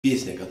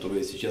Песня,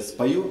 которую я сейчас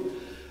спою,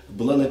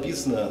 была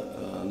написана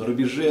на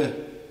рубеже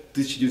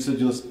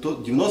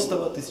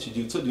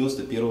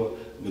 1990-1991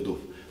 годов.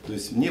 То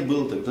есть мне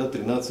было тогда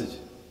 13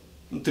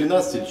 или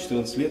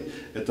 14 лет.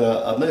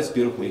 Это одна из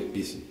первых моих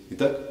песен.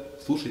 Итак,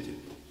 слушайте.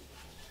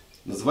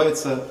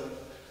 Называется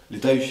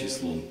 «Летающий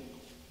слон».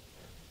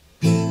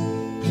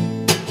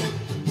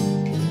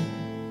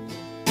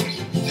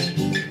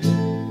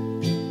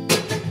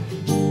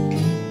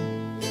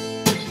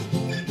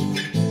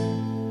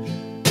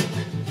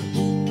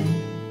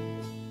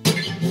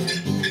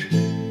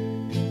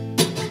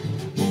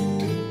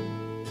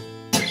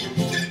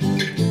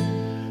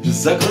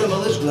 Закрой,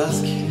 малыш,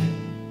 глазки,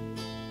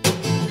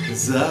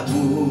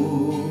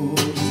 забудь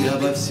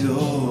обо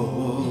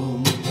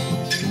всем,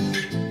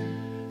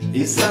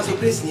 и сразу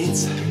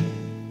приснится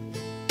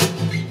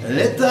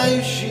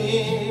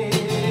летающий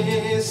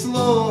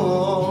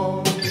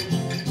слон.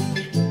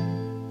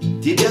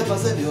 Тебя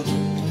позовёт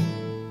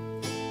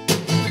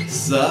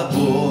с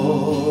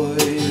собой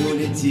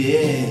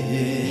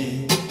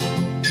улететь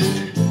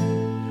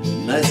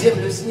на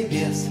землю с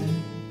небес,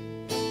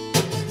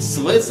 с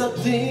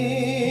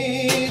высоты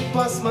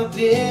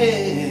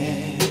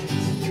посмотреть.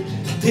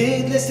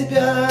 Ты для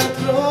себя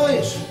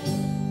откроешь,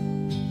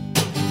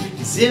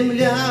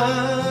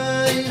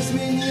 земля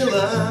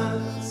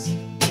изменилась.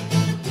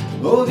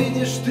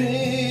 Увидишь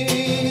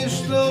ты,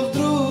 что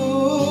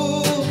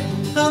вдруг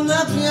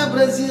она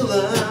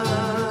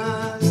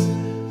преобразилась.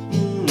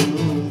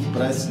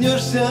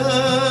 Проснешься,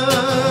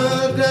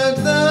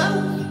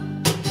 когда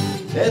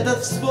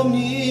этот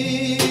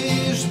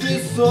вспомнишь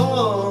ты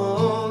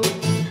сон,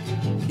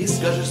 и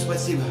скажешь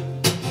спасибо,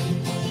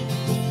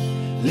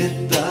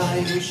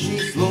 летающий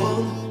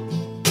слон.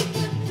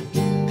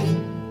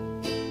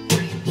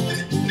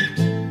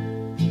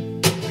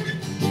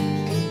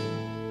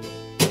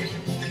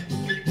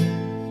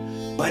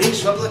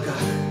 Паришь в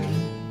облаках,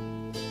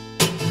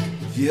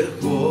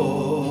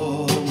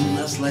 верхом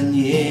на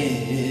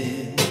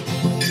слоне.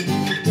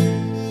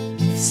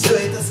 Все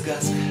это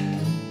сказка,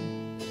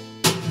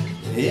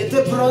 и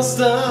ты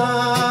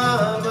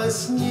просто во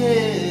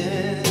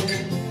сне.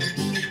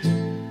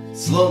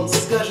 Слон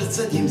скажет: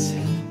 садимся,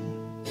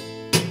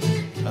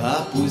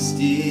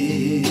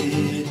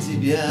 опусти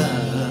тебя.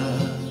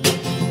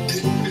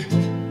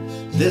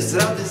 Ты с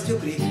радостью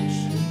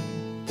крикнешь: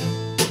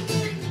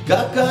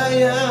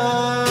 какая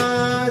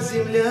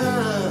земля.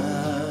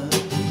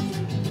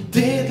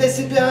 Ты для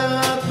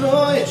себя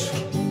откроешь,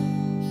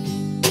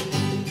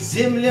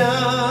 земля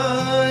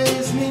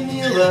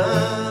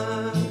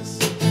изменилась.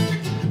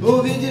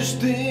 Увидишь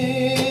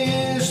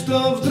ты,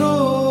 что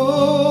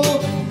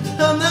вдруг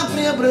она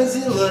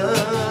преобразилась.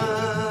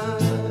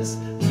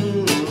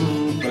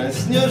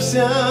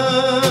 Проснешься,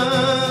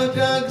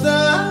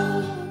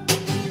 когда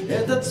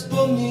этот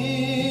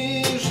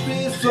вспомнишь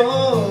ты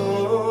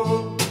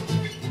сон,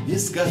 и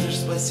скажешь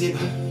спасибо,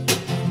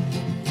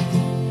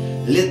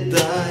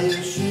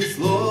 летающий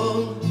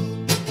слон.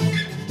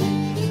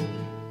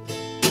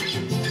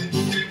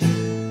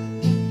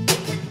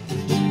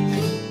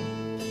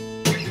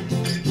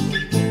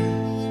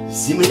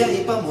 Земля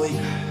и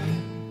помойка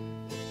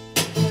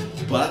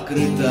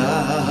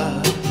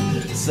покрыта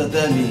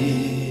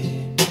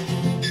садами,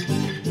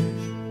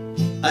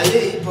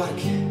 аллеи,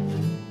 парки.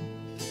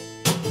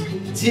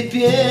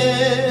 Теперь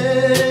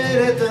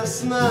это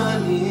с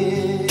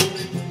нами.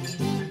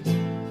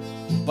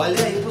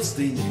 Поля и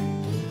пустыни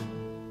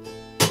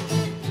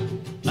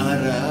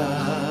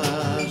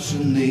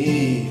орошены,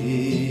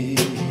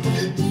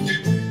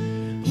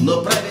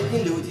 но правят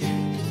не люди,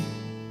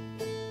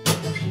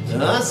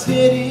 а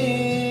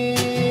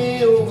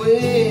звери,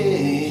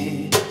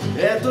 увы.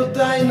 Эту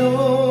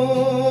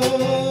тайну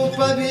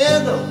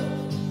поведал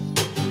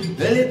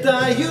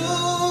летающий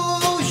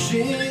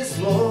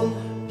слон.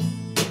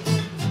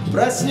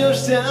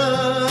 Проснешься,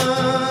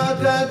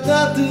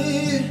 когда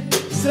ты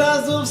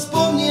сразу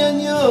вспомни о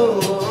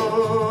нем.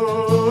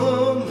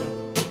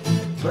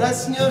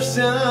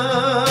 Проснешься,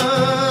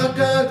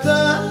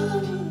 когда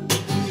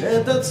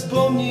этот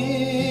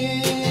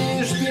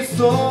вспомнишь ты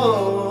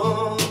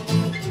сон,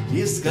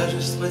 и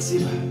скажешь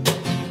спасибо,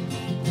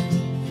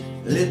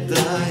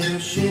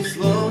 летающий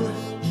слон.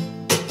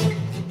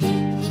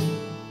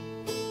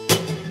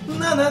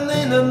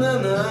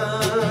 На-на-на-на-на-на,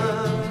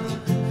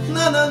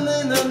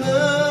 на-на-на-на-на,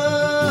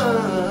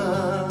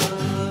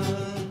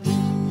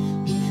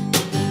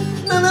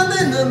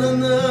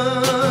 на-на-на-на-на,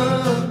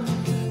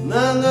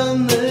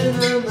 на-на-на.